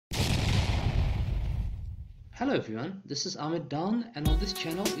Hello everyone, this is Ahmed Down, and on this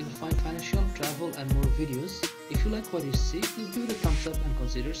channel you'll find financial, travel and more videos. If you like what you see, please give it a thumbs up and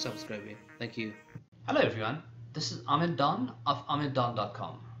consider subscribing. Thank you. Hello everyone, this is Ahmed Down of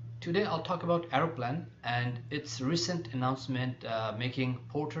ahmeddown.com. Today I'll talk about Aeroplan and its recent announcement making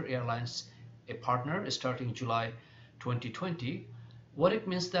Porter Airlines a partner starting July 2020. What it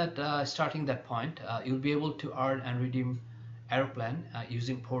means that starting that point, you'll be able to earn and redeem Aeroplan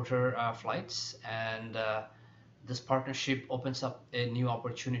using Porter flights, and this partnership opens up a new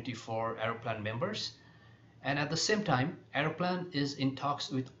opportunity for Aeroplan members. And at the same time, Aeroplan is in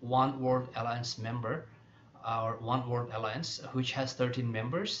talks with One World Alliance member, or One World Alliance, which has 13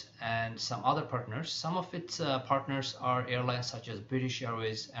 members and some other partners. Some of its partners are airlines such as British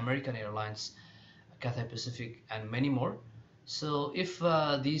Airways, American Airlines, Cathay Pacific, and many more. So if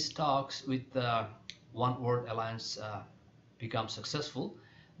these talks with One World Alliance become successful,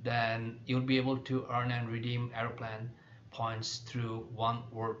 then you'll be able to earn and redeem Aeroplan points through One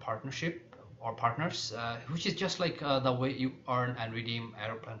World Partnership or partners, which is just like the way you earn and redeem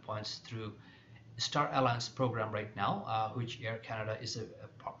Aeroplan points through Star Alliance program right now, which Air Canada is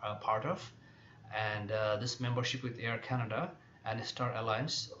a part of. And this membership with Air Canada and Star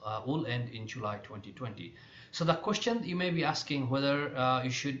Alliance will end in July 2020. So the question you may be asking, whether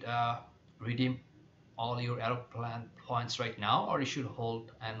you should redeem all your Aeroplan points right now, or you should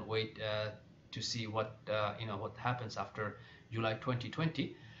hold and wait to see what what happens after July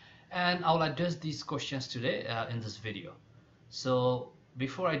 2020. And I'll address these questions today in this video. So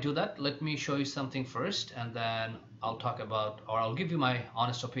before I do that, let me show you something first, and then I'll talk about, or I'll give you my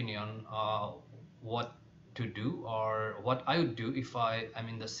honest opinion what to do or what I would do if I'm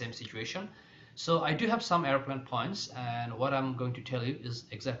in the same situation. So I do have some Aeroplan points, and what I'm going to tell you is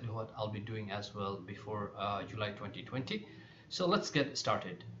exactly what I'll be doing as well before July 2020. So let's get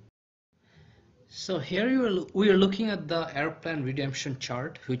started. So here we are looking at the Aeroplan redemption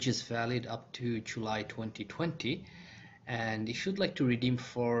chart, which is valid up to July 2020. And if you'd like to redeem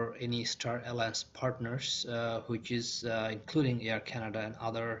for any Star Alliance partners, which is including Air Canada and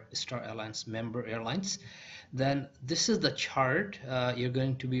other Star Alliance member airlines, then this is the chart. You're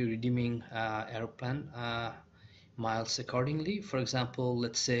going to be redeeming Aeroplan miles accordingly. For example,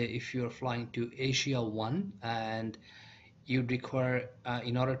 let's say if you're flying to Asia 1 and you'd require,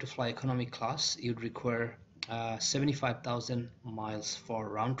 in order to fly economy class, you'd require 75,000 miles for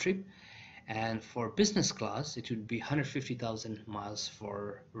round trip. And for business class, it would be 150,000 miles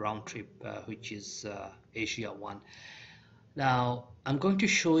for round trip, which is Asia 1. Now, I'm going to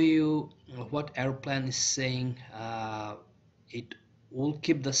show you what Aeroplan is saying. It will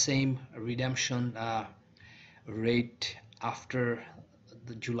keep the same redemption rate after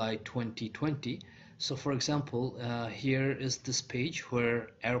the July 2020. So for example, here is this page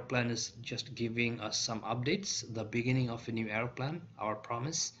where Aeroplan is just giving us some updates, the beginning of a new Aeroplan, our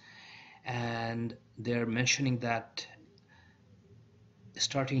promise. And they're mentioning that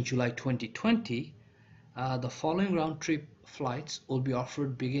starting July 2020, the following round trip flights will be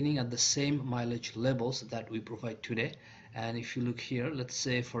offered beginning at the same mileage levels that we provide today. And if you look here, let's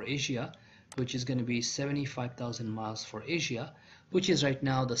say for Asia, which is going to be 75,000 miles for Asia, which is right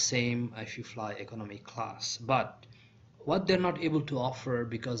now the same if you fly economy class. But what they're not able to offer,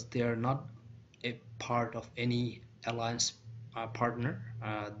 because they are not a part of any alliance partner,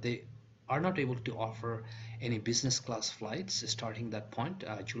 they are not able to offer any business class flights starting that point,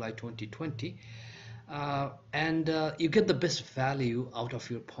 July 2020. And you get the best value out of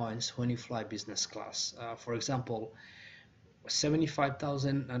your points when you fly business class. For example,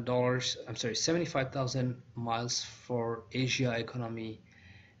 $75,000 miles for Asia economy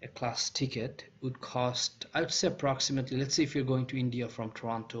class ticket would cost, I would say approximately, let's say if you're going to India from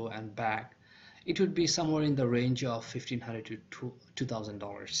Toronto and back, it would be somewhere in the range of $1,500 to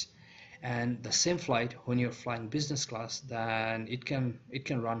 $2,000. And the same flight, when you're flying business class, then it can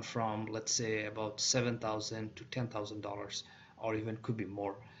run from, let's say, about $7,000 to $10,000, or even could be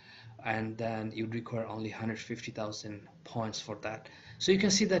more. And then you'd require only 150,000 points for that. So you can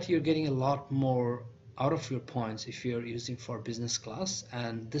see that you're getting a lot more out of your points if you're using for business class.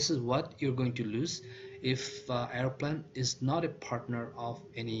 And this is what you're going to lose if Aeroplan is not a partner of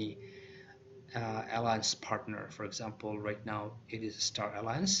any alliance partner. For example, right now it is Star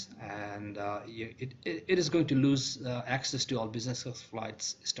Alliance, and it is going to lose access to all business class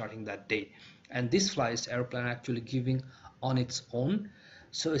flights starting that date. And these flights Aeroplan actually giving on its own.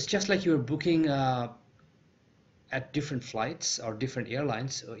 So it's just like you're booking at different flights or different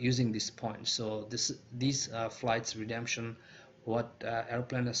airlines using these points. So these flights redemption, what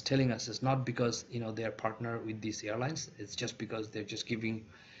Aeroplan is telling us, is not because they are partner with these airlines. It's just because they're just giving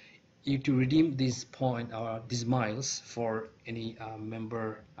you to redeem these point or these miles for any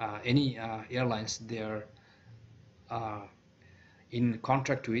any airlines they're in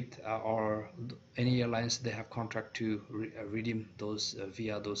contract with, or any airlines they have contract to redeem those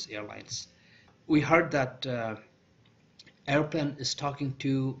via those airlines. We heard that Aeroplan is talking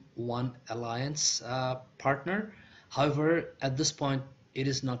to one alliance partner. However, at this point, it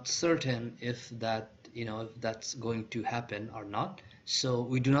is not certain if that if that's going to happen or not. So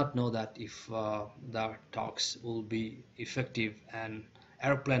we do not know that if the talks will be effective and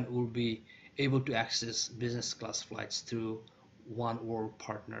Aeroplan will be able to access business class flights through one world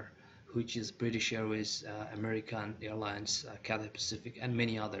partner, which is British Airways, American Airlines, Cathay Pacific, and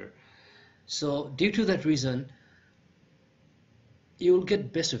many other. So due to that reason, you will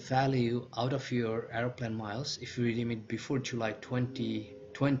get best value out of your Aeroplan miles if you redeem it before July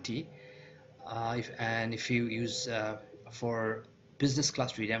 2020. If you use for business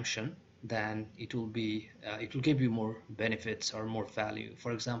class redemption, then it will give you more benefits or more value.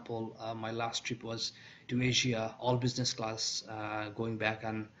 For example, my last trip was to Asia, all business class, going back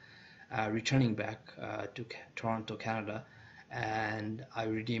and returning back to Toronto, Canada, and I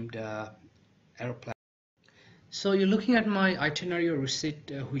redeemed Aeroplan. So you're looking at my itinerary or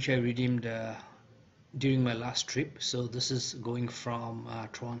receipt, which I redeemed during my last trip. So this is going from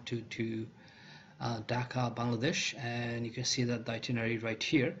Toronto to Dhaka, Bangladesh, and you can see that the itinerary right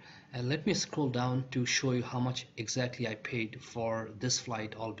here. And let me scroll down to show you how much exactly I paid for this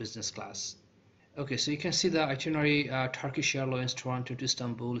flight, all business class. Okay, so you can see the itinerary: Turkish Airlines, Toronto to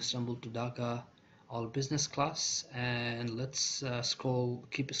Istanbul, Istanbul to Dhaka, all business class. And let's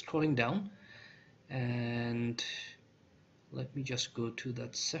keep scrolling down, and let me just go to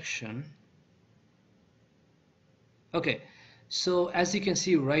that section. Okay, so as you can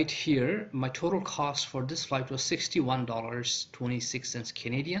see right here, my total cost for this flight was $61.26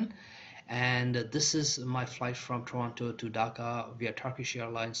 Canadian, and this is my flight from Toronto to Dhaka via Turkish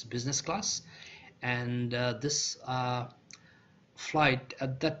Airlines business class. And this flight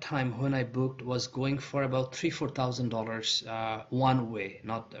at that time when I booked was going for about $3,000-4,000 one way.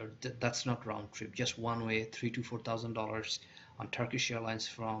 That's not round trip, just one way, $3,000 to $4,000 on Turkish Airlines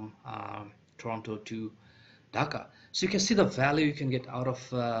from Toronto to Dhaka. So you can see the value you can get out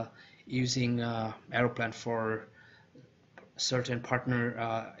of using Aeroplan for certain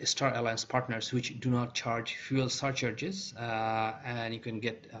partner Star Alliance partners, which do not charge fuel surcharges, and you can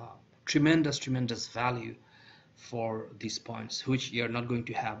get tremendous value for these points, which you're not going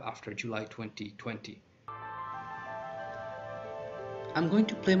to have after July 2020. I'm going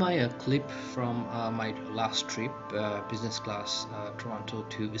to play my clip from my last trip, business class, Toronto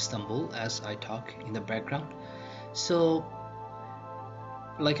to Istanbul, as I talk in the background. So,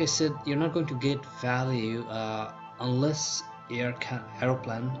 like I said, you're not going to get value unless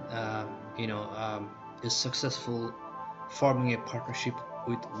Aeroplan, is successful forming a partnership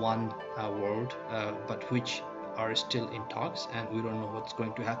with one world, but which are still in talks, and we don't know what's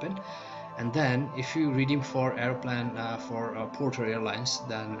going to happen. And then if you redeem for Aeroplan for Porter Airlines,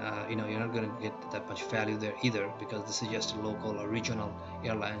 then you're not going to get that much value there either, because this is just a local or regional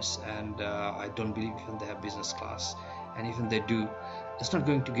airlines, and I don't believe even they have business class, and even they do, it's not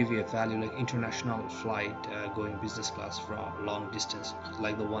going to give you a value like international flight going business class from long distance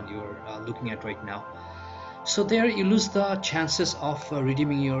like the one you're looking at right now. So there you lose the chances of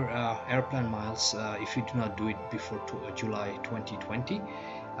redeeming your Aeroplan miles if you do not do it before July 2020.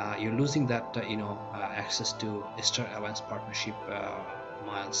 You're losing that access to Star Alliance partnership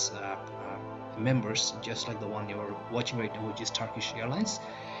miles members, just like the one you're watching right now, which is Turkish Airlines.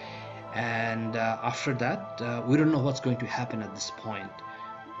 And after that, we don't know what's going to happen at this point,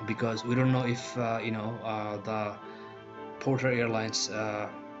 because we don't know if the Porter Airlines,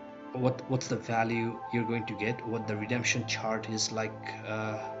 what's the value you're going to get, what the redemption chart is like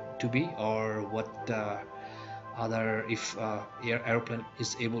to be, or what if Aeroplan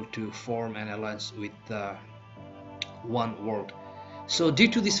is able to form an alliance with one world. So due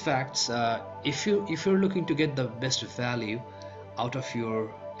to these facts, if you're looking to get the best value out of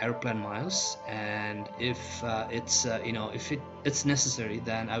your Aeroplan miles, and if it's necessary,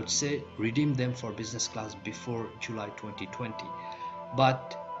 then I would say redeem them for business class before July 2020.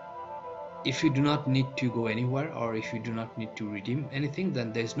 But if you do not need to go anywhere, or if you do not need to redeem anything,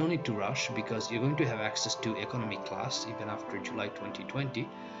 then there's no need to rush, because you're going to have access to economy class even after July 2020.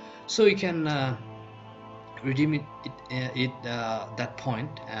 So you can redeem it that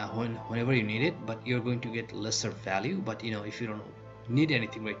point whenever you need it, but you're going to get lesser value. But if you don't need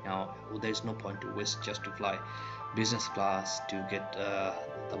anything right now, there's no point to waste just to fly business class to get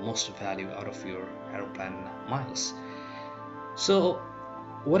the most value out of your Aeroplan miles. So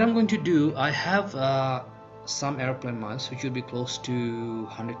what I'm going to do, I have some airplane miles which will be close to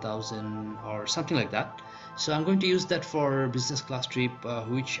 100,000 or something like that. So I'm going to use that for business class trip,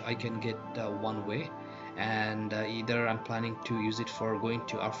 which I can get one way, and either I'm planning to use it for going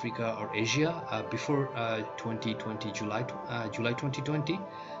to Africa or Asia before 2020 July 2020.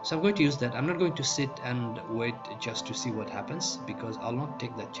 So I'm going to use that. I'm not going to sit and wait just to see what happens, because I'll not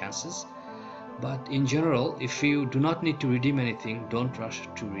take that chances. But in general, if you do not need to redeem anything, don't rush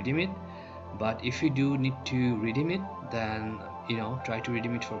to redeem it. But if you do need to redeem it, then try to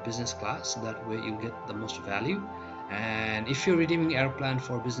redeem it for business class. That way you'll get the most value. And if you're redeeming airplane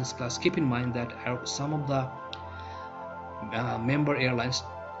for business class, keep in mind that some of the member airlines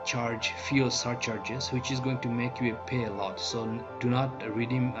charge fuel surcharges, which is going to make you pay a lot. So do not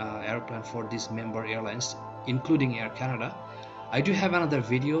redeem airplane for these member airlines, including Air Canada. I do have another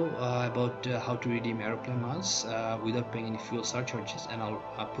video about how to redeem airplane miles without paying any fuel surcharges, and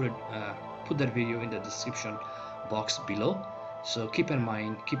I'll put that video in the description box below. So keep in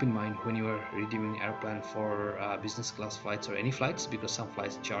mind when you are redeeming airplane for business class flights or any flights, because some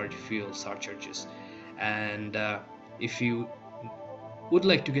flights charge fuel surcharges. And if you would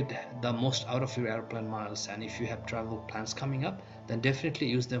like to get the most out of your airplane miles, and if you have travel plans coming up, then definitely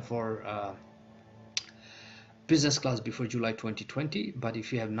use them for business class before July 2020. But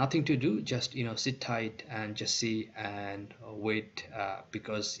if you have nothing to do, just sit tight and just see and wait,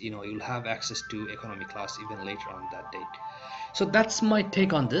 because you'll have access to economy class even later on that date. So that's my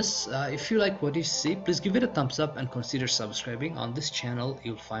take on this. If you like what you see, please give it a thumbs up and consider subscribing. On this channel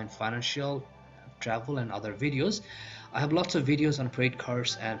you'll find financial, travel and other videos. I have lots of videos on credit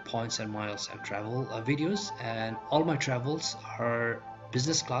cards and points and miles and travel videos, and all my travels are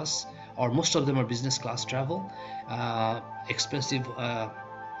business class, or most of them are business class travel, expensive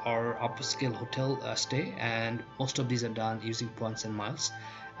or upscale hotel stay, and most of these are done using points and miles.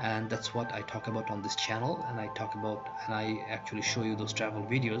 And that's what I talk about on this channel, and I actually show you those travel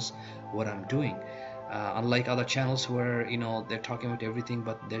videos, what I'm doing. Unlike other channels where they're talking about everything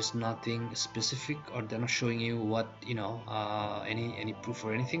but there's nothing specific, or they're not showing you what any proof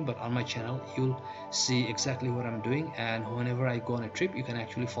or anything. But on my channel you'll see exactly what I'm doing, and whenever I go on a trip you can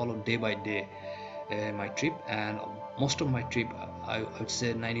actually follow day by day my trip. And most of my trip, I would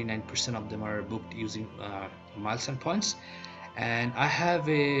say 99% of them are booked using miles and points. And I have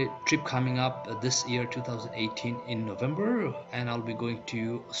a trip coming up this year 2018 in November, and I'll be going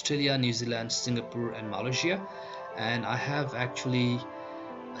to Australia, New Zealand, Singapore and Malaysia. And I have actually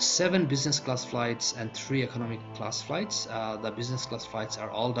 7 business class flights and 3 economic class flights. The business class flights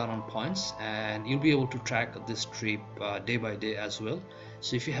are all done on points, and you'll be able to track this trip day by day as well.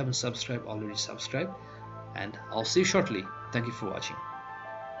 So if you haven't subscribed already, subscribe, and I'll see you shortly. Thank you for watching.